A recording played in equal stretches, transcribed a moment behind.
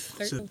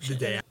So the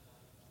day.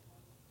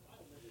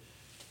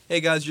 Hey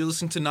guys, you're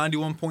listening to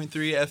 91.3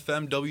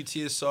 FM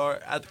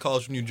WTSR at the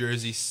College of New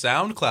Jersey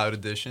SoundCloud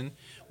edition.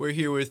 We're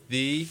here with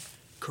the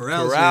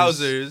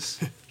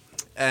Carousers.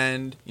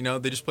 And, you know,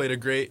 they just played a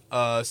great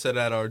set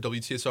at our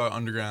WTSR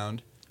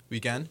Underground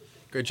weekend.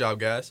 Great job,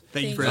 guys.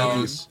 Thank you for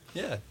having us.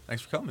 Yeah,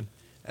 thanks for coming.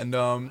 And,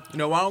 you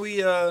know, why don't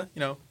we,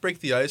 break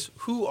the ice.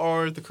 Who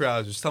are the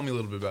Carousers? Tell me a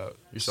little bit about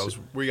yourselves.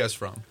 Where are you guys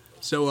from?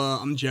 So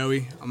I'm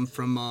Joey. I'm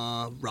from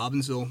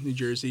Robbinsville, New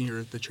Jersey,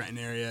 or the Trenton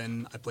area,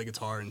 and I play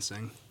guitar and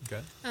sing.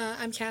 Okay.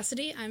 I'm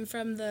Cassidy. I'm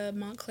from the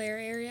Montclair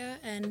area,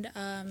 and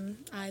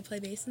I play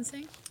bass and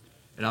sing.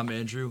 And I'm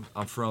Andrew.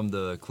 I'm from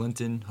the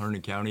Clinton,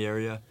 Hunterdon County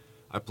area.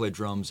 I play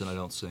drums and I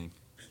don't sing.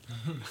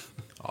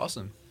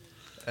 Awesome.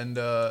 And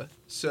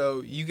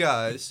so you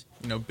guys,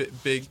 you know,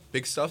 big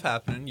stuff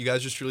happening. You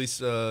guys just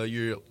released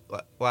your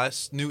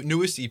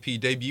newest EP,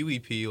 debut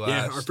EP last.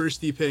 Yeah, our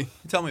first EP.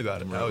 Tell me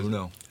about it. Who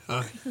knows?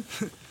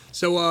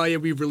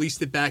 We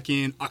released it back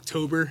in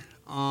October.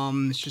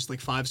 It's just like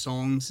 5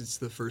 songs. It's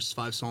the first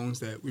 5 songs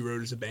that we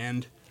wrote as a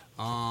band.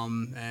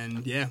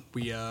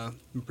 We're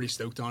pretty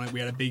stoked on it. We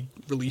had a big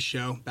release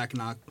show back in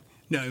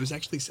No, it was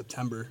actually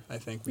September, I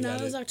think. No,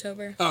 it was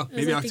October. Oh, it was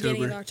maybe at the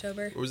beginning of October.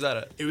 October. Where was that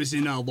at? It was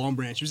in Long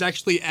Branch. It was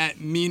actually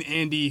at, me and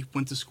Andy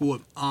went to school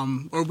at,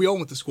 or we all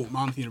went to school at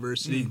Monmouth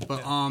University,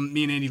 but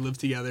me and Andy lived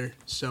together,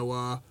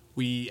 so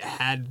we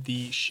had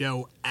the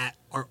show at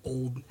our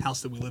old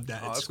house that we lived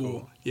at school.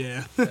 Cool.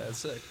 Yeah. Yeah, that's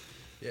sick.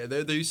 Yeah,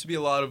 there used to be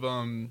a lot of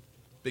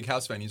big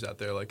house venues out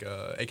there, like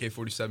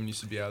AK-47 used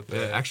to be out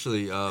there. Yeah,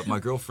 actually, my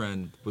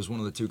girlfriend was one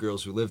of the 2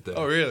 girls who lived there.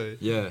 Oh, really?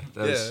 Yeah.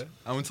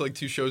 I went to like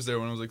 2 shows there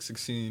when I was like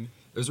 16.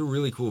 It was a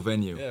really cool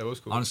venue. Yeah, it was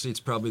cool. Honestly,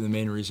 it's probably the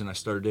main reason I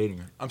started dating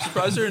her. I'm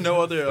surprised there are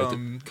no other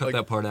Cut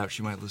that part out.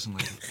 She might listen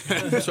later.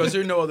 I'm surprised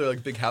there are no other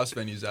like big house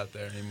venues out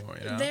there anymore.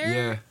 You know?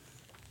 There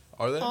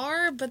Are there?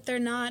 are, but they're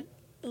not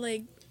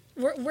like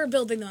we're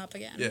building them up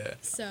again. Yeah.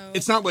 So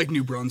It's not like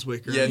New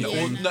Brunswick or Yeah, anything.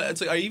 Yeah, no, no.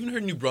 it's like I even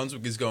heard New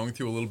Brunswick is going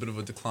through a little bit of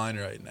a decline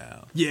right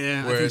now.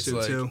 Yeah, Where I think it's so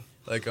like, too.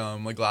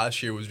 Like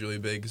last year was really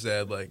big because they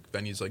had like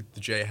venues like the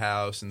J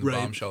House and the Right.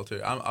 Bomb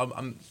Shelter.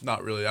 I'm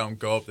not really, I don't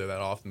go up there that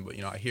often, but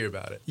you know I hear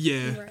about it.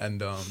 Yeah. Right.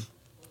 And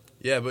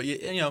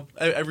you know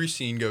every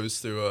scene goes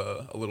through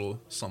a little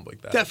slump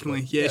like that.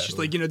 Definitely. But, Yeah, it's just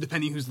like,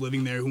 depending who's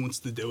living there, who wants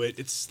to do it.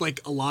 It's like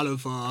a lot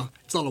of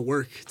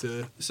work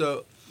to.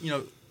 So you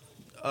know,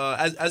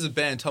 as a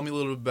band, tell me a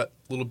little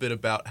bit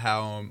about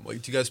how do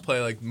you guys play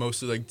like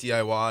mostly like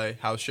DIY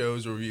house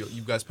shows, or you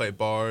guys play at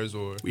bars,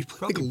 or We play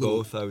Probably like a little.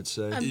 both, I would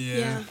say.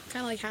 yeah,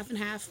 kind of like half and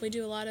half. We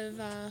do a lot of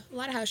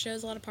house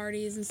shows, a lot of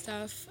parties and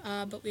stuff.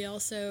 But we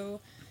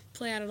also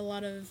play out at a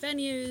lot of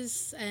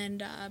venues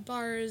and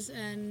bars,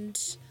 and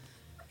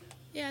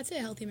yeah, I'd say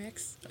a healthy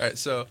mix. All right,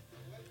 so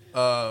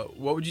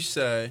what would you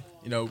say,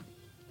 you know,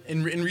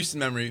 in recent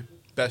memory,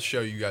 best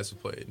show you guys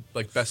have played?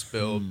 Like best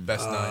bill,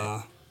 best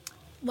night?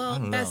 Well,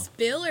 don't best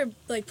bill or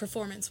like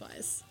performance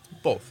wise.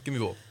 Both. Give me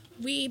both.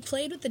 We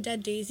played with the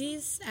Dead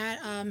Daisies at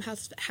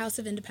House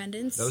of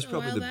Independence. That was a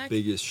probably while the back.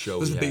 biggest show That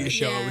was we the had. biggest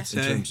show, I Yeah. would In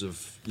say. terms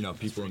of,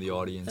 people in the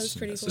audience. That was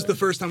pretty and cool. This is the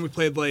first time we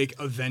played like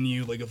a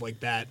venue like of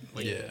like that.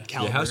 Like, Yeah.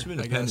 caliber, Yeah, House of I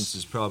Independence guess.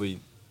 is probably,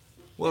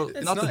 well,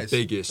 It's not nice. the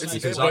biggest, It's-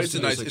 because it's obviously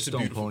nice- there's like it's a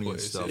Stone beautiful Pony and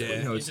place, stuff.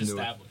 yeah. But, It's new.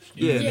 established.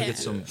 Yeah, and Yeah. you get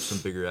some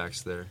bigger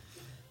acts there.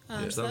 So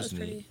that that was was neat.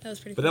 pretty. That was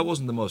pretty. But cool. that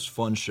wasn't the most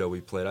fun show we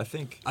played. I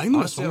think I think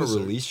honestly, that our was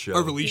release show.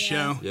 Our release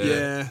Yeah. show. Yeah.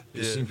 Yeah.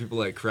 Just Yeah. seeing people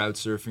like crowd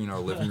surfing in our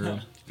living room.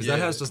 Because Yeah.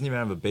 that house doesn't even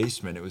have a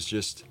basement. It was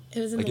just It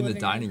was in like the in the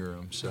living dining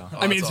room. So Oh,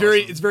 I mean, that's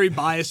it's awesome. very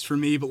biased for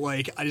me, but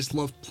like I just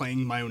love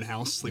playing my own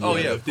house. Like Oh, where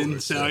I yeah, lived of in.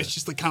 course, So yeah. it's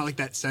just like kind of like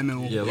that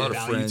seminal yeah, a lot of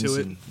value friends to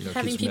it. and Having kids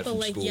we met people from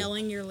like school.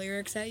 yelling your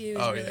lyrics at you is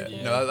Oh really yeah,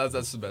 cool. no,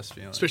 that's the best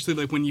feeling. Especially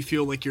like when you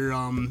feel like your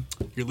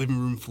living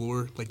room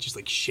floor like just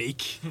like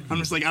shake. I'm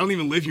just like I don't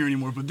even live here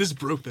anymore, but this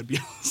broke. That'd be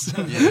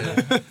awesome. Yeah. No,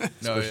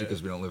 Especially yeah.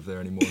 because we don't live there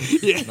anymore.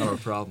 Yeah. Not our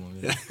problem.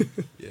 Yeah.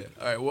 Yeah.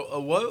 All right.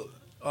 Well,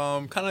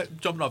 what? Kind of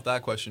jumping off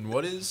that question.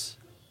 What is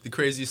the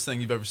craziest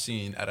thing you've ever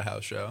seen at a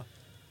house show?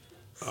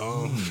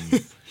 Oh.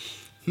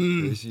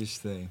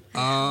 Craziest thing.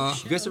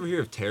 You guys ever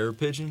hear of Terror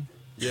Pigeon?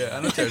 Yeah,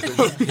 I know Terry.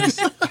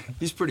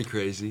 He's pretty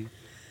crazy.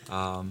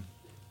 I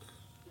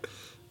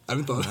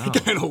haven't thought of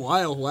that guy in a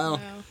while. Wow. Wow.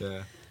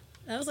 Yeah.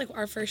 That was like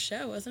our first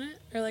show, wasn't it?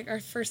 Or like our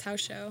first house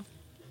show.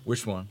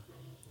 Which one?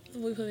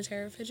 We played with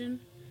Terror Pigeon.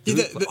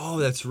 Yeah, Oh,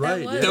 that's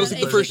right. was- yeah. that was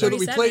like the first show that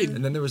we AK-47. played.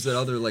 And then there was that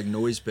other like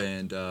noise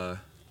band.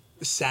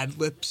 Sad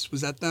Lips,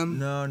 was that them?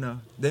 No.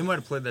 They might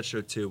have played that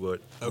show too,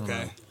 but I don't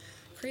Okay. know.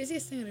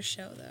 Craziest thing at a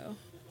show though.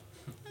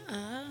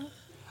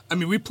 I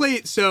mean, we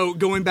played. So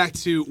going back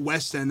to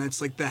West End, that's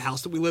like the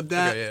house that we lived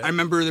at. Okay, yeah. I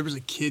remember there was a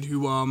kid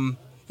who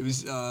it It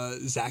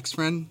was Zach's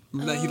friend.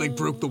 Remember that he like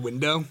broke the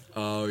window?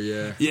 Oh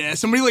yeah. Yeah,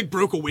 somebody like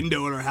broke a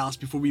window in our house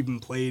before we even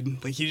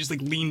played. Like he just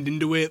like leaned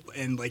into it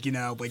and like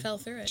like Fell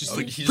through it. Just Oh,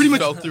 like he pretty just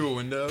much fell through a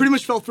window. pretty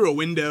much fell through a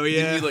window.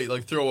 Yeah. Did he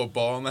like throw a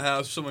ball in the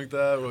house or something like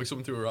that, or like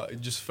someone threw a rock?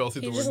 It just fell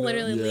through He the just window.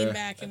 literally Yeah. leaned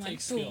back and That went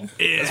takes skill. boom.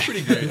 Yeah. That's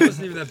pretty He great.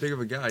 wasn't even that big of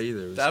a guy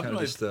either. It was That kind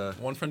happened of to just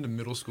one friend in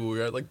middle school. We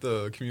were at like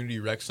the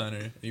community rec center.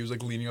 And he was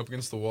like leaning up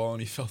against the wall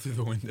and he fell through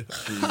the window.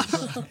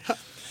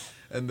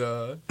 And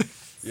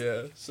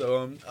yeah.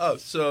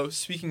 So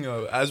speaking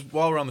of,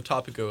 while we're on the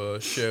topic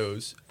of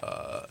shows,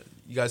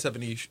 you guys have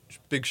any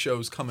big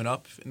shows coming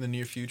up in the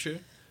near future?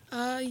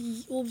 Well,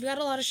 we've got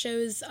a lot of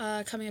shows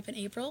coming up in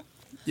April.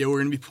 Yeah, we're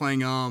gonna be playing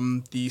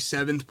the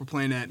 7th. We're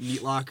playing at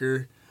Meat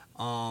Locker,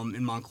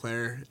 in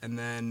Montclair, and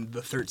then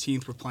the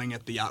 13th we're playing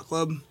at the Yacht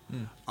Club.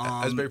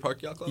 Asbury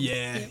Park Yacht Club.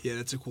 Yeah,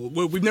 that's a cool.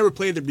 Well, we've never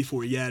played there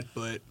before yet,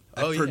 but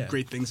I've heard yeah.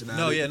 great things about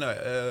No, it. yeah,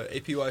 no.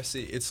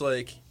 APYC.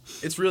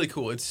 It's really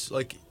cool. It's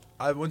like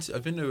I've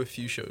been to a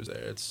few shows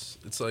there. It's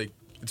like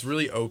it's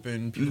really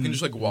open. People can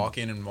just like walk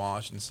in and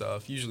watch and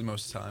stuff. Usually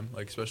most of the time,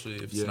 like especially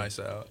if it's Yeah. nice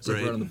out. it's like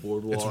Right. right on the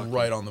boardwalk. It's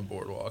right on the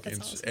boardwalk.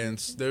 That's and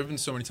awesome. there have been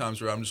so many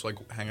times where I'm just like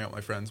hanging out with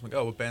my friends. I'm like,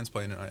 oh, what band's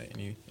playing tonight?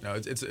 And you know,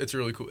 it's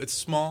really cool. It's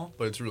small,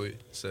 but it's really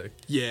sick.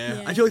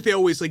 Yeah, Yeah. I feel like they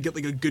always like get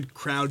like a good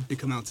crowd to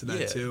come out to that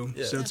Yeah, too.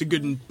 yeah. So it's a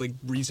good like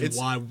reason It's-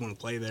 why we want to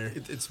play there.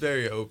 It's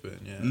very open,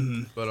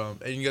 yeah. But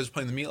and you guys are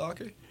playing the Meat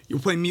Locker? You're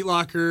playing Meat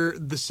Locker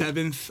the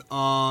 7th,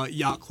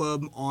 Yacht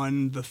Club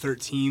on the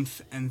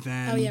 13th, and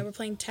then Oh yeah, we're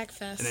playing Tech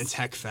Fest and then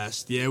Tech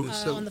Fest. Yeah,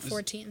 on the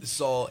 14th. This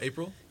is all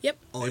April. Yep.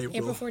 all April.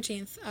 April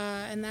 14th,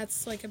 and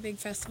that's like a big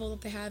festival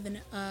that they have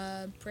in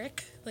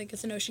Brick. Like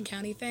it's an Ocean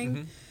County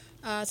thing.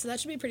 So that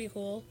should be pretty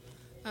cool.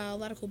 A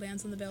lot of cool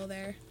bands on the bill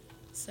there.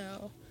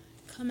 So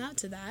come out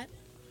to that.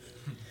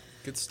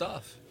 Good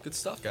stuff,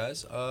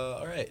 guys.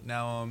 All right,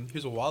 now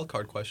here's a wild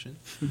card question.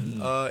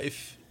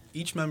 If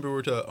each member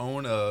were to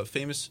own a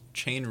famous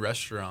chain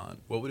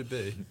restaurant, what would it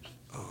be?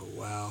 Oh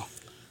wow.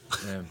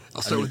 Yeah.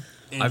 I'll start with.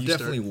 Andy, I've you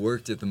definitely start.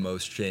 worked at the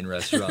most chain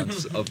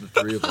restaurants of the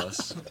three of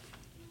us.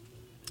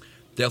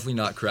 Definitely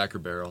not Cracker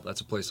Barrel.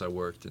 That's a place I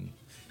worked and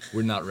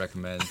would not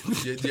recommend.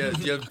 Do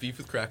you have beef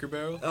with Cracker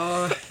Barrel?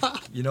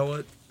 You know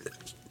what?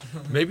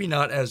 Maybe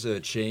not as a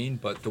chain,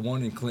 but the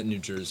one in Clinton, New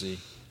Jersey.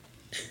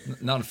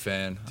 Not a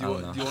fan. I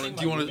don't know. Do you I want think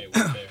to? my roommate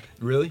worked there.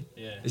 Really?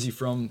 Yeah. Is he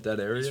from that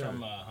area? He's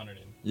from Hunterdon.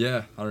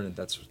 Yeah, Hunterdon.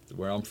 That's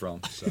where I'm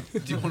from. So.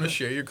 Do you want to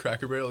share your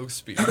Cracker Barrel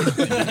experience?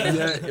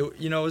 Yeah,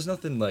 it was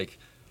nothing like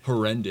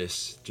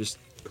horrendous. Just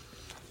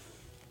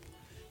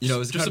it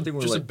was the kind of thing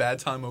where just a like bad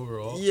time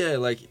overall. yeah,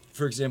 like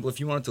for example, if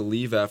you wanted to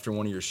leave after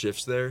one of your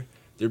shifts there,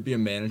 there'd be a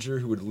manager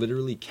who would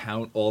literally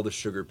count all the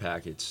sugar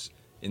packets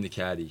in the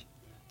caddy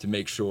to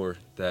make sure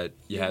that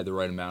you had the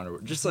right amount, or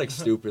just like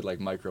stupid like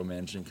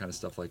micromanaging kind of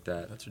stuff like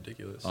that. That's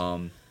ridiculous.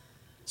 Um,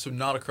 So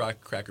not a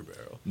Cracker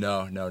Barrel.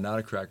 no, not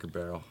a Cracker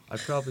Barrel. I'd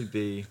probably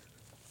be.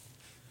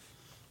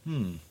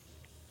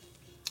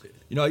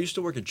 I used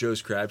to work at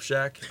Joe's Crab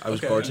Shack. I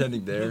was Okay.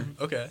 bartending there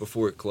Okay.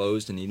 before it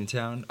closed in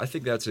Edentown. I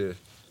think that's a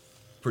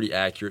pretty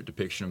accurate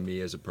depiction of me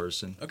as a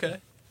person. Okay.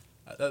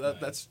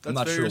 That's I'm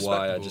not very sure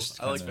why, I respectable.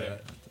 just I like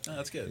kinda- that. No,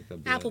 that's I good. think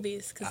that'd be it.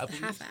 Applebee's because the Applebee's?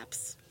 half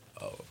apps.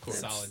 Oh, of course.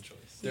 Solid choice.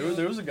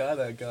 There was a guy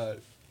that got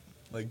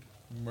like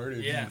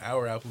murdered Yeah. in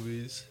our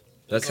Applebee's.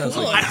 That sounds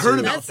Cool. like I heard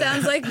that about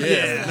sounds like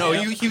Yeah. No,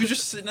 he was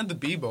just sitting at the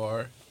B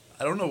bar.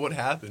 I don't know what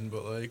happened,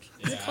 but like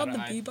Is it Yeah, called I the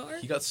don't- B bar?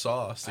 he got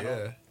sauced. I Yeah.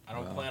 don't- I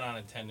don't plan on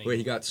attending. Wait,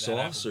 he got that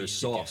sauce or Applebee's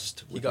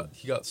sauced?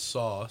 He got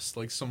sauced.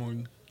 Like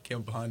someone came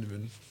up behind him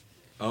and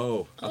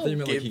Oh, I thought you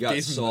meant like he got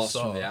Gave him the sauce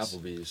from the sauce.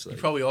 Applebee's. he Like,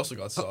 probably also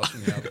got sauce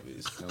from the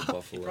Applebee's. no, Again.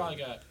 Buffalo. He probably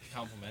got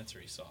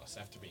complimentary sauce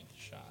after being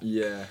shot.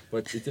 Yeah,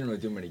 but it didn't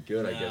really do him any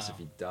good, I guess, No. if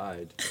he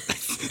died.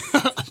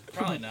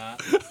 Probably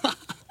not.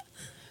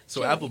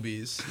 So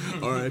Applebee's.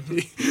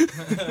 R.I.P.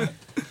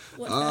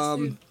 What fast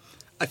food?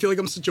 I feel like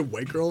I'm such a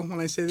white girl when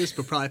I say this,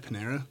 but probably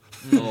Panera.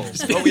 Oh,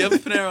 Oh, we have a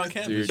Panera on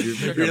campus. dude,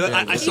 you're Really?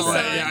 I He saw saw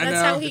that. it. Yeah, I That's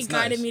know. how he It's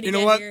guided nice. me to You know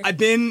get what? here.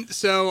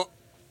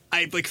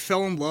 I like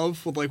fell in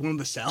love with like one of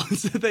the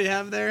salads that they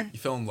have there. You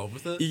fell in love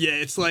with it? Yeah,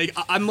 it's like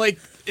I'm like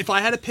if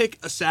I had to pick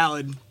a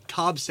salad,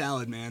 Cobb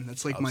salad, man.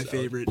 That's like Cobb my salad.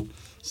 favorite.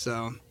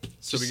 So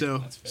so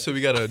That's So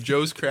we got a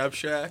Joe's Crab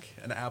Shack,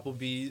 an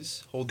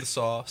Applebee's, hold the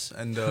sauce,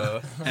 and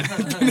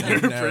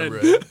Panera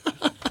Bread.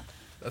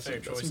 That's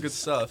Fair some choices. good I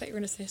stuff. thought you were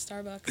gonna say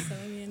Starbucks. So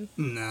I mean,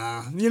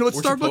 nah. You know what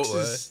Or Starbucks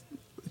Chipotle. is?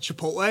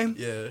 Chipotle.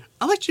 Yeah.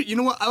 I like you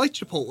know what? I like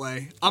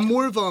Chipotle. I'm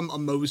more of a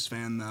Moe's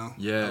fan though.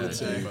 yeah. I would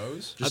say.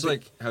 Moe's? Just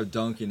like how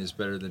Dunkin' is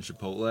better than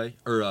Chipotle.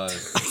 Or,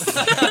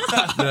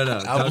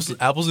 no.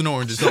 Apples and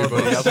oranges,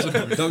 everybody. Apples and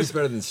oranges. Dunkin's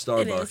better than it is.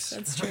 Starbucks.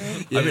 That's true.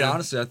 I mean, Yeah.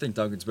 honestly, I think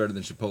Dunkin's better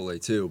than Chipotle,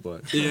 too,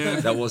 but Yeah.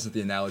 that wasn't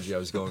the analogy I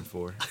was going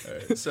for.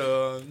 Alright,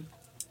 so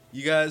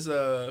You guys,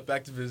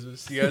 back to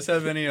business. You guys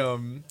have any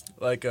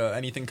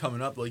anything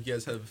coming up? Like, you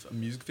guys have a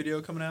music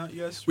video coming out?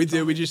 You guys? We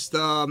do. We just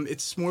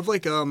it's more of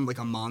like a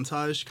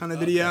montage kind of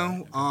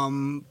video.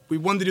 Okay. We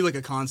wanted to do like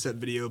a concept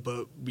video,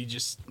 but we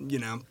just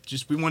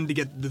we wanted to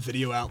get the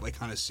video out like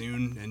kind of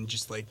soon, and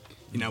just like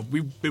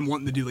we've been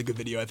wanting to do like a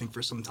video I think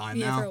for some time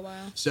now. For a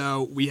while.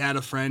 So we had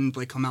a friend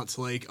like come out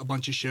to like a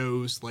bunch of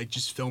shows, like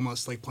just film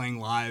us like playing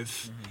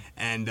live,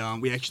 and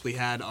we actually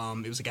had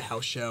it was like a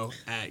house show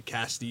at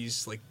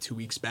Cassidy's like 2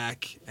 weeks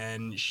back,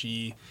 and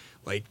she.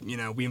 Like,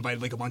 we invited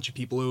like a bunch of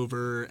people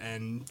over,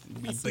 and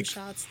we Got some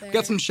shots there.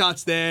 got some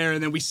shots there,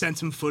 and then we sent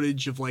some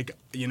footage of like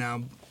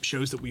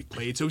shows that we've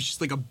played. So it was just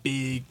like a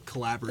big It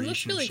collaboration.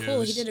 looks really of cool.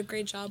 shows. He did a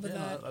great job with Yeah,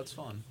 that. that's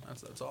fun.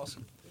 That's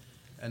awesome.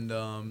 And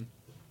crap,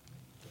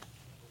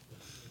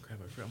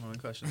 I forgot my own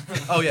question.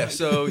 Oh yeah,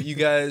 so you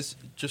guys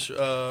just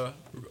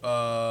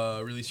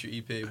released your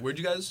EP. Where'd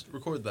you guys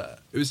record that?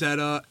 It was at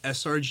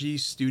SRG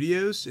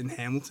Studios in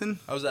Hamilton.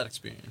 How was that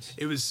experience?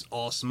 It was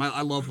awesome.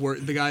 I love work.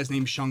 The guy's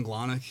name's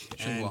Shunglanik.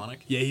 Shunglanik?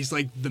 Yeah, he's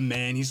like the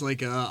man. He's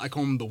like I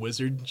call him the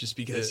wizard, just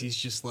because Yeah. he's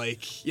just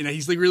like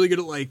he's like really good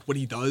at like what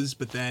he does.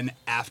 But then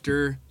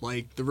after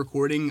like the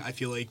recording, I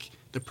feel like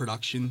the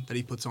production that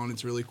he puts on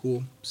it's really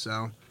cool.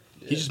 So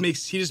he just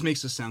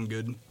makes us sound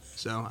good.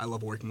 So I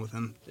love working with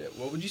him. Yeah.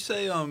 What would you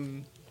say,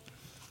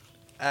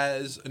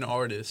 as an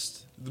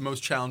artist, the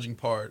most challenging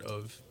part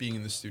of being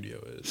in the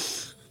studio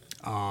is?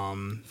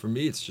 For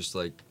me, it's just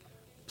like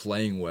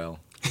playing well.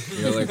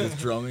 Like with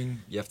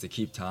drumming, you have to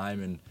keep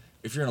time, and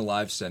if you're in a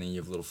live setting,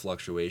 you have little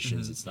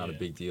fluctuations. It's not a Yeah.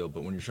 big deal.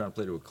 But when you're trying to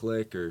play to a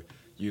click, or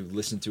you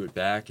listen to it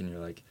back, and you're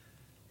like,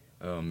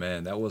 "Oh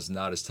man, that was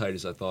not as tight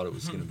as I thought it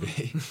was gonna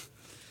be."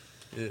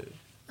 Yeah.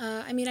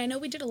 I mean, I know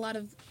we did a lot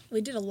of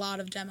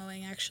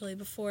demoing actually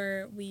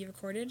before we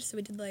recorded. So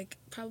we did like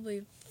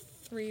probably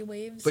 3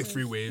 waves. Like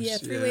 3 waves, Yeah,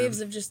 3 yeah. waves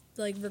of just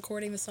like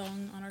recording the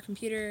song on our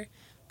computer.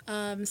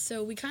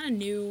 So we kind of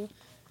knew,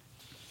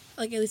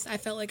 like at least I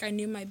felt like I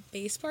knew my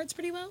bass parts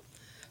pretty well.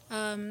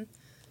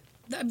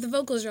 The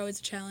vocals are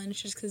always a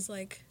challenge, just because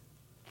like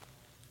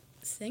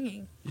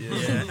singing.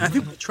 Yeah, I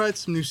think we tried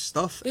some new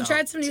stuff. We out,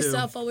 tried some new too.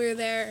 stuff while we were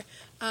there.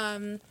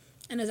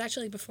 And it was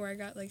actually before I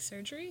got like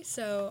surgery,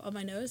 so on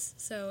my nose.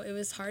 So it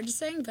was hard to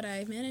sing, but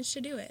I managed to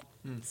do it.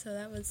 So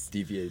that was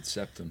Deviated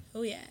septum.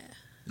 oh yeah.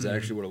 Is that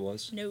actually what it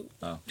was? No.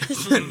 Oh.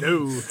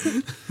 No.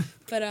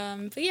 But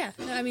yeah,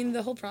 no, I mean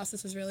the whole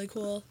process was really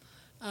cool.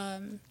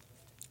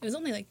 It was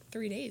only like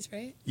 3 days,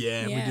 right?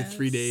 Yeah, we did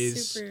 3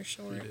 days. Super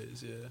short. 3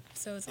 days. Yeah.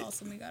 So it's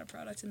awesome we got a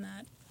product in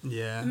that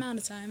Yeah. amount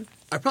of time.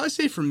 I'd probably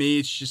say for me,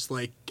 it's just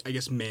like, I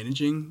guess,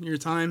 managing your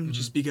time,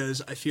 just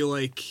because I feel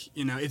like,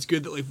 it's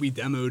good that like we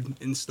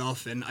demoed and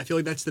stuff. And I feel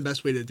like that's the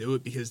best way to do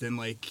it, because then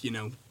like,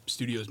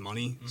 studio's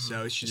money.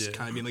 So it's just Yeah.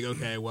 kind of being like,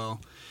 okay, well,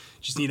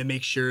 just need to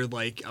make sure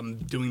like I'm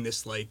doing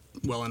this like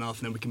well enough,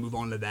 and then we can move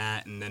on to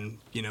that. And then,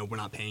 we're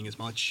not paying as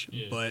much.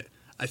 Yeah. But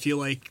I feel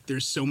like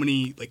there's so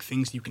many like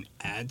things you can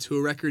add to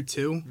a record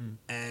too.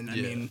 And I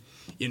Yeah. mean,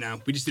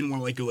 we just didn't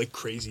want to like go like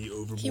crazy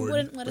overboard. He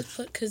wouldn't let us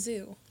put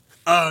kazoo.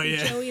 Oh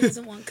yeah. Joey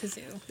doesn't want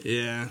kazoo.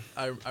 Yeah.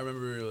 I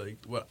remember like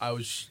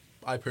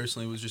I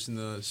personally was just in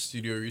the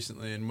studio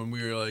recently, and when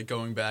we were like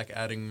going back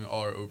adding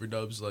our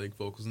overdubs, like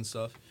vocals and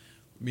stuff,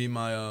 me and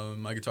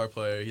my guitar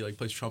player, he like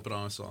plays trumpet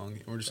on a song,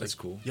 and we're just That's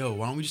like, cool. Yo,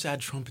 why don't we just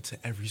add trumpet to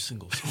every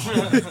single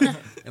song?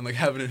 And like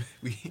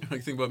we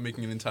like think about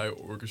making an entire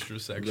orchestra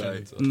section. Right.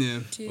 And stuff. Yeah.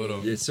 Dude.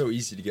 But, Yeah, it's so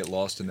easy to get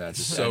lost in that.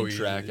 Just So add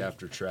track easy.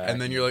 after track. And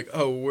then you're like,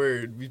 oh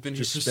word, we've been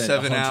here Just for spent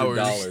 7 hours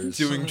 $100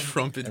 doing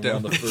trumpet and we're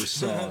on the demos. first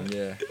song.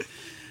 Yeah.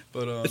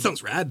 But That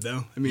sounds rad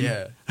though. I mean,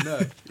 yeah, no,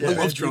 What yeah. love band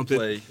do you trumpet.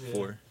 play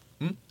for?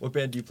 What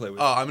band do you play with?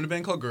 Oh, I'm in a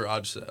band called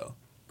Garage Sale.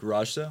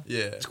 Garage Sale? Yeah,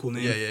 It's a cool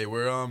name. Yeah,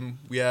 we're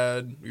we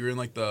were in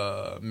like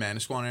the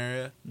Manasquan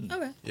area.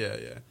 Okay.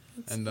 Yeah,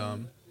 and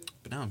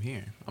but now I'm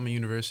here. I'm a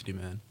university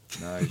man.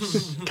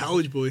 Nice.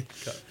 college boy.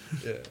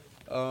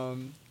 Yeah.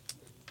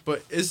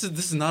 But this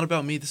is not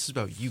about me. This is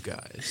about you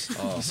guys.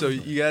 Oh. So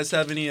you guys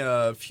have any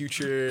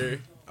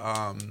future?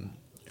 Are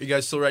you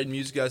guys still writing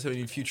music? You guys have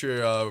any future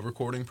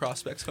recording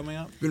prospects coming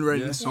up? Been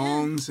writing Yeah.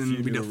 songs, A and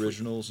few we new definitely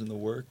originals in the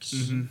works.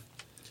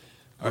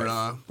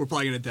 we're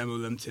probably gonna demo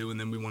them too, and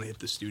then we want to hit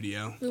the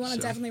studio. We want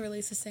to So, definitely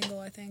release a single,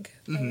 I think.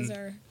 That was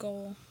our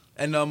goal.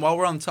 And while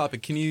we're on the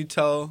topic, can you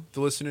tell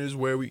the listeners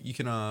where you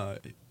can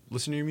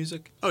listen to your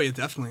music? Oh yeah,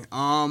 definitely.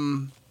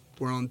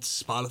 We're on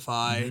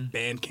Spotify,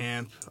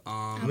 Bandcamp.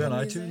 We on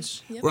Apple iTunes?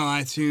 Music. Yep. We're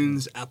on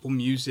iTunes, Apple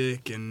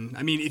Music, and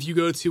I mean, if you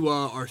go to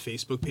our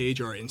Facebook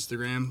page or our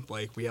Instagram,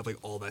 like we have like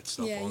all that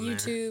stuff Yeah, on there.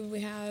 YouTube.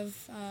 We have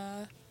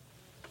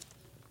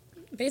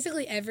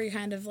basically every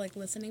kind of like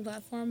listening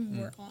platform.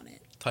 We're on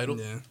it. Title?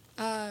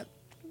 Yeah,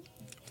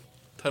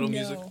 Title No.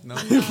 music? No.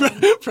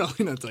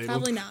 probably not titled.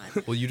 Probably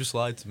not. Well, you just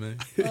lied to me.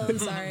 Well, I'm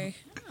sorry.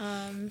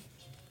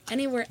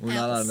 Anywhere We're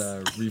else. not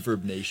on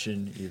Reverb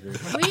Nation either.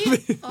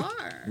 We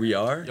are. We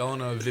are? Y'all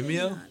on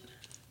Vimeo?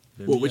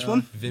 Well, which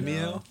one?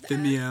 Vimeo?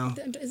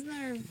 Vimeo. Isn't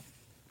there?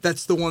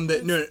 That's the one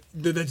that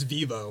that's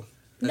Vivo.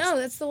 No,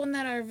 that's the one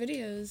that our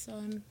videos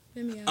on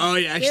Vimeo. Oh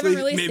yeah, we actually, haven't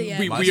released it yet.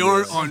 we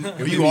are on.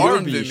 You are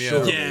on Be Vimeo.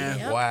 sure. Yeah.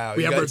 Yep. Wow.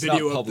 We you have our guys- video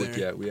It's not up public there.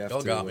 yet. We have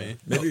Y'all to. got me.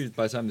 Maybe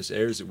by the time this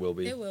airs, it will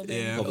be. It will be.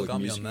 Yeah. Public Got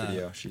me music on that.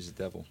 video. She's a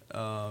devil.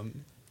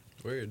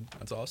 Weird.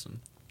 That's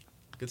awesome.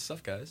 Good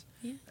stuff, guys.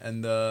 Yeah.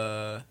 And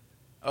oh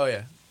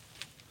yeah,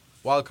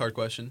 wild card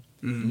question.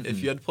 Mhm. If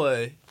you had to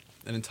play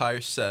an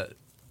entire set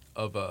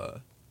of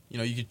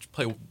you could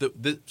play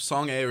the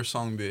song A or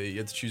song B. You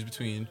had to choose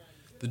between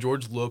the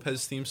George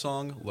Lopez theme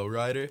song,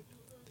 "Lowrider."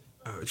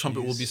 Oh, The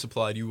trumpet will jeez. be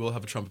supplied. You will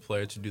have a trumpet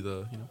player to do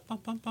the bum,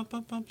 bum, bum,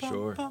 bum, bum, bum,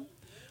 Sure. bum.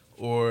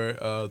 Or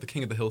the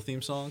King of the Hill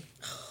theme song,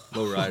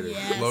 Low rider.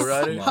 Yes.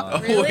 "Lowrider." Come on.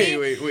 Oh,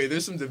 Really? wait.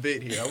 There's some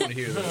debate here. I want to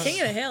hear this.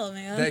 King of the Hill,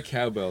 man. That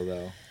cowbell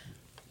though.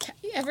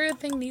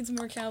 Everything needs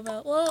more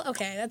cowbell. Well,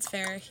 okay, that's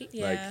fair.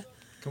 Yeah,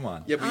 Come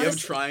on. Yeah, but you have a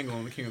Honestly- triangle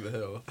on the King of the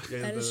Hill.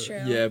 Yeah, that is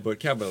true. Yeah, but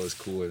cowbell is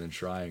cooler than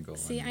triangle.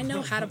 See, I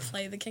know how to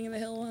play the King of the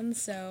Hill one,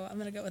 so I'm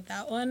gonna go with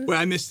that one. Wait,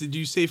 I missed. Did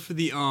you say for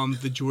the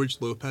George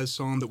Lopez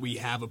song that we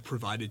have a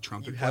provided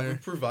trumpet You have a player?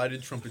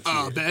 provided trumpeter.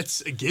 Oh,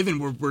 that's a given.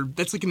 We're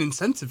that's like an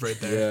incentive right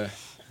there. Yeah,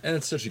 and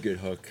it's such a good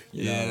hook.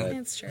 You Yeah. know,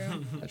 That's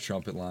true. that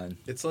trumpet line.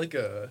 It's like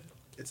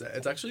it's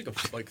actually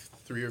like a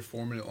 3 or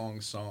 4 minute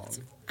long song.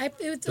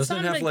 It Doesn't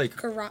it have like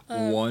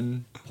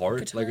one part?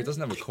 guitar? Like it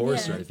doesn't have a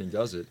chorus Yeah. or anything,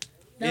 does it?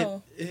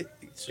 No. It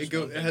just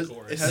go one it big has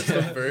chorus. it has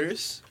the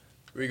verse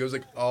where he goes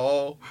like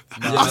oh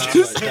Yeah,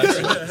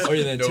 that's- oh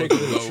yeah, then No, take a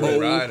little no,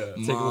 trip. rider. Take a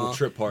little Ma-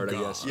 trip part, I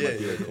God. guess. Yeah, Might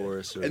be a yeah.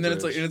 chorus or and then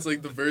it's bridge.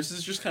 like the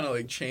verses just kind of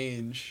like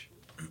change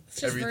It's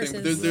just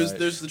everything. verses.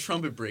 There's the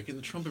trumpet break, and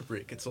the trumpet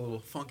break it's a little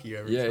funky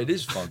every Yeah, time. it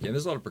is funky, and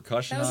there's a lot of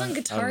percussion. That was on it. I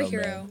Guitar don't know,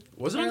 Hero. man.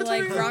 Was it on Or Guitar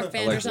like Hero? Rock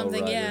Band like or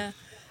something. Lowrider. Yeah.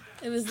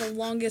 It was the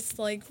longest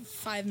like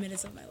 5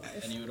 minutes of my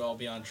life. And you would all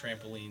be on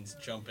trampolines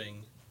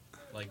jumping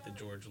like the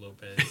George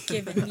Lopez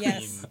Given,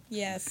 yes, theme,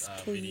 yes,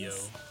 video.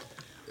 please.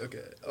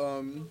 Okay.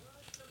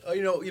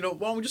 You know.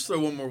 Why don't we just throw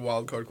one more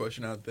wild card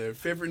question out there?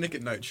 Favorite Nick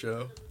at Night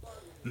show?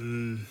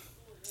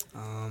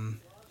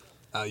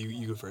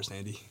 You go first,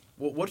 Andy.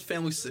 What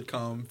family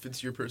sitcom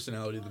fits your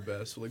personality the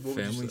best? Like what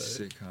Family would you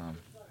say? sitcom,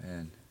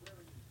 man.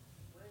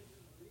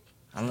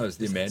 I don't know. Does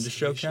the Amanda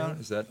Show count?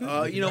 Is that? We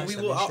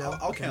will.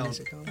 I'll count.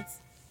 Sitcom?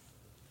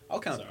 I'll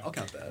count. Sorry. I'll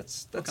count that.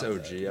 That's I'll count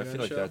OG. that. I You know feel the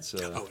like show? that's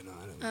a Oh no,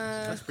 I don't.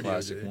 That's pretty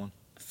classic OG. one.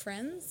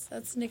 Friends?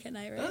 That's Nick at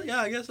Night, right? Yeah,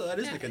 I guess that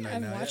is Yeah, Nick at Night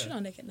I've now. watched yeah. it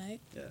on Nick at Night.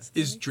 Yeah. It's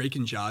Is funny. Drake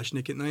and Josh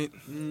Nick at Night?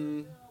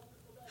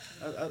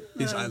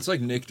 It's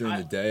like Nick during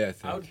the day, I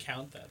I would think.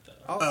 count that though.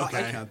 I'll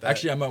Okay. count that.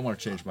 Actually, I might want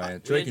to change my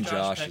answer. Drake and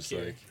Josh Peck is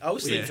here. like. I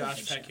was We had thinking.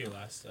 Josh Peck here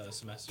last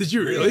semester. Did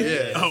you really?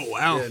 Yeah. Oh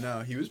wow. Yeah, no,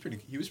 he was pretty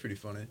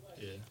funny.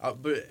 Yeah.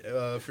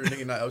 But for Nick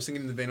at Night, I was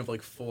thinking in the vein of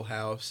like Full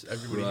House.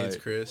 Everybody hates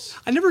Right. Chris.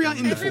 I never got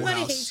into Full Everybody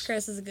House. Hates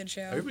Chris is a good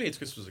show. Everybody Hates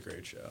Chris was a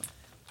great show.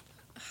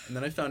 And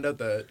then I found out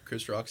that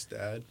Chris Rock's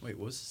dad. Wait,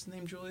 what was his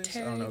name, Julius?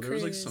 Terry I don't know. There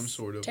was like Crews. some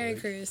sort of Terry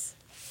like, Crews.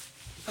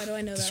 Why do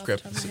I know that off the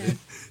top of my discrepancy.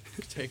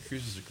 head? Terry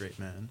Crews is a great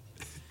man.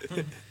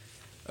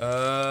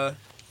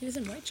 He was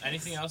in White Chicks.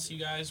 Anything else you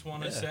guys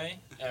want to Yeah. say?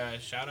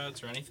 Shout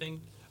outs or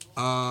anything?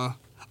 I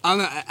don't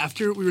know.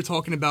 After we were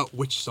talking about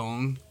which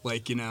song,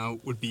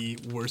 would be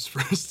worse for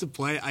us to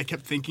play, I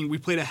kept thinking we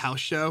played a house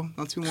show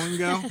not too long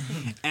ago,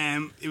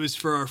 and it was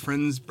for our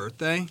friend's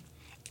birthday,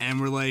 and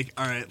we're like,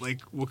 all right,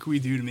 like, what can we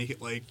do to make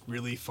it like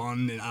really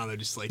fun and I don't know,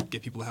 just like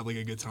get people to have like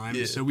a good time.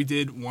 Yeah. So we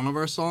did one of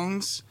our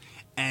songs,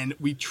 and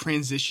we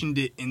transitioned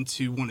it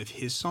into one of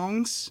his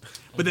songs,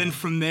 but then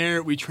from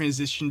there we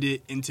transitioned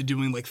it into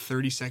doing like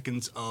 30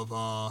 seconds of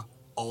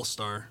All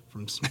Star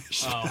from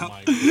Smash Oh Mouth.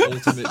 my god.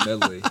 Ultimate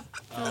medley.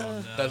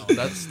 Oh no.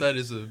 that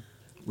is a.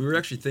 We were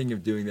actually thinking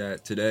of doing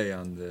that today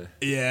on the.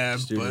 Yeah,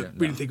 Studio, but we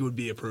no. didn't think it would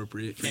be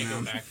appropriate. Can't you go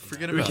know? back. From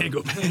Forget that. We about can't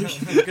go back.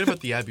 Forget about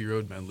the Abbey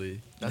Road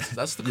medley.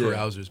 That's the Yeah.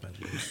 Carousers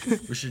medley.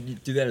 We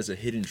should do that as a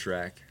hidden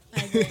track,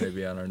 I agree.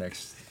 maybe on our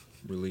next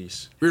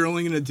release. We were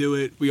only gonna do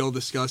it. We all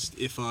discussed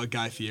if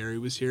Guy Fieri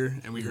was here,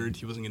 and we heard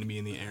he wasn't gonna be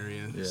in the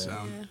area. Yeah. So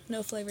Yeah,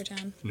 no Flavor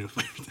Town. no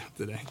flavor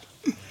today.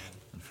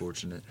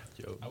 Unfortunate.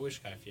 Yo, I wish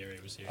Guy Fieri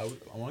was here.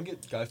 I want to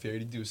get Guy Fieri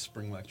to do a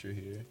spring lecture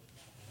here.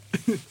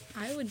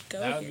 I would go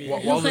That would here.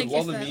 be- While Like, the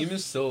if meme that-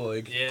 is still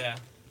like Yeah,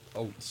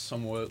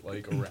 somewhat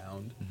like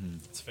around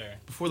it's fair.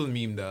 before the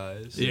meme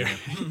dies. Yeah,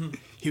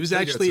 he was I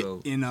think actually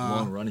that's a in.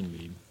 long-running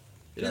meme.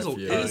 It is, Yeah, it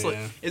Fieri. is like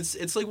yeah.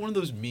 it's like one of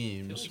those I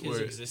feel memes like his where.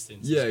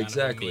 existence Yeah, is kind of a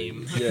exactly.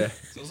 meme. Yeah.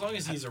 So as long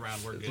as he's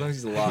around, we're As good. long as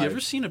he's Have alive. you ever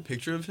seen a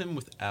picture of him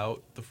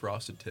without the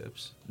frosted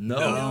tips? No,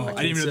 No,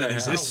 I didn't even know that I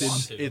don't existed.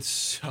 want to. It's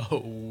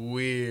so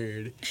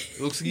weird.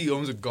 It looks like he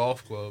owns a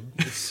golf club.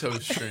 It's so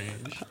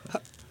strange. Oh,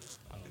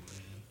 man.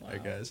 All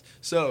right, guys.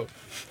 So,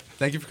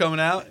 thank you for coming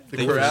out. The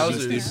Thank you for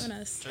Thanks for Carousers. having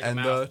us. Check 'em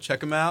And out. check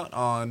them out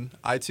on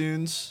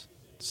iTunes,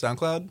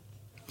 SoundCloud,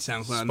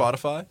 SoundCloud.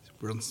 Spotify,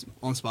 We're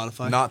on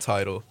Spotify. not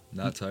Tidal,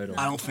 Not title.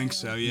 I don't think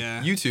so.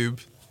 Yeah, YouTube,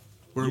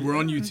 we're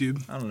on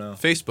YouTube. I don't know.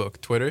 Facebook,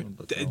 Twitter,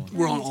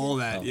 We're on all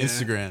that. Yeah.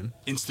 Instagram.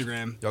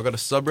 Instagram. Y'all got a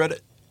subreddit?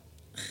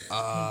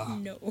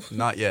 No.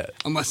 Not yet.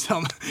 Unless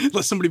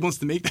somebody wants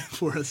to make that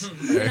for us.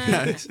 Very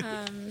nice.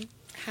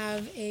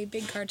 Have a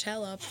big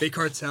cartel up. Big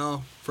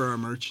cartel for our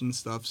merch and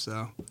stuff.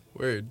 So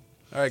Word.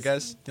 All right,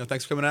 guys.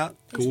 Thanks for coming out.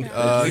 Cool. for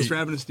Thanks for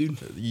having us, dude.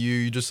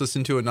 You just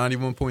listened to a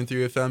 91.3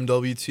 FM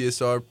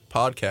WTSR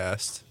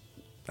podcast.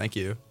 Thank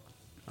you.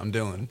 I'm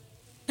Dylan.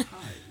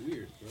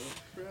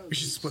 We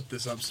should split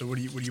this up. So what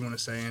do you want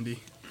to say, Andy?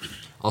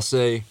 I'll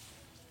say,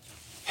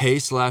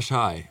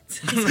 hey/hi.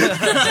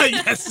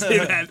 Yes, say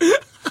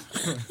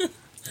that.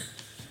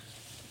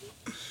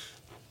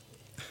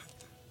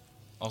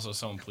 Also,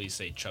 someone please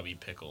say chubby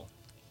pickle.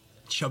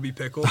 Chubby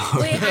pickle.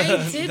 Wait,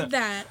 I did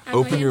that at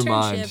Open my your internship.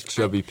 mind,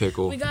 Chubby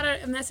Pickle. We got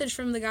a message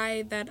from the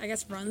guy that I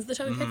guess runs the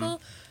Chubby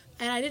Pickle,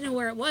 and I didn't know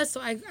where it was,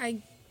 so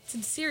I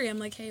to Siri, I'm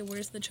like, hey,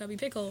 where's the Chubby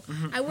Pickle?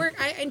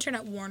 I intern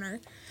at Warner,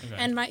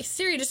 and my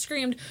Siri just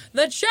screamed,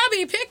 the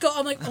Chubby Pickle!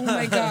 I'm like, oh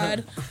my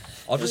god.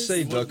 I'll just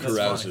say the That's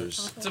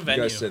Carousers. It's a You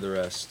venue. guys say the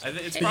rest.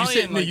 It's Hey, probably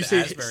you say- in no, like you the say-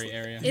 Asbury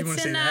area. You want It's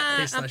to say in,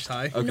 that? up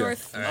Hey/hi? Okay.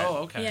 north. Oh,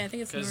 okay. Yeah, I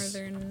think it's 'Cause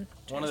northern.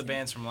 One of the Jersey.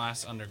 bands from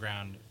Last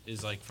Underground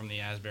is like from the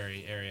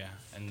Asbury area,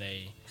 and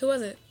they Who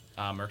was it?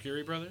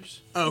 Mercury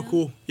Brothers. Oh,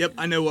 cool. Yep,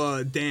 I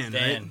know Dan,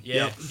 Dan, right?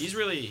 yeah, Yep.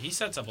 he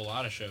sets up a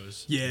lot of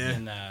shows. Yeah.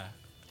 and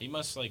he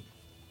must like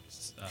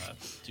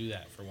do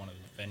that for one of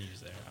the venues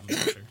there. I'm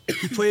not sure.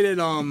 He played at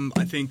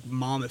I think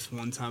Monmouth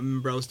one time.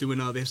 Remember I was doing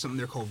they have something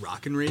there called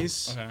Rock and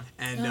Race. Okay.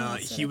 And Oh,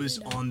 that's he what I was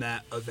played at. on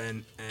that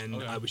event and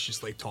Okay. I was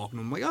just like talking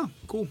to him like, oh,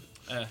 cool.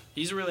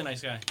 He's a really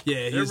nice guy.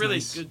 Yeah, they're he's really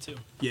nice. good too.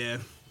 Yeah.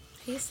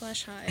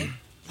 Hey/hi.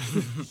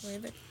 We're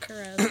the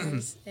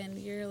Carousers, and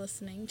you're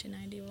listening to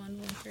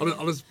 91.3.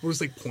 I'll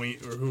just like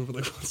point or whoever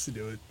like wants to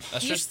do it.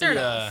 That's You just start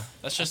the off.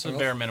 that's just the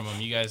bare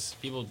minimum. You guys,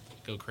 people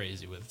go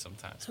crazy with it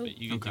sometimes,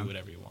 but you can Okay. do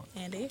whatever you want.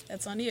 Andy,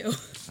 that's on you.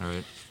 All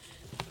right.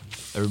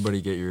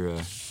 Everybody get your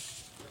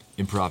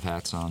improv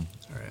hats on.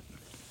 All right.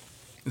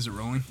 Is it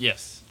rolling?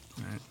 Yes.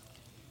 All right.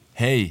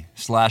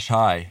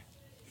 Hey/hi.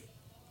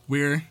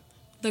 We're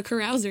The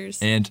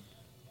Carousers. And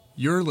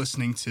you're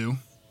listening to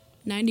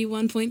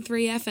 91.3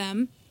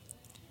 FM.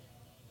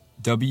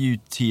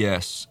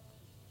 WTS.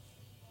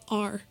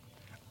 R.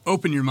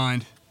 Open Your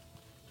Mind.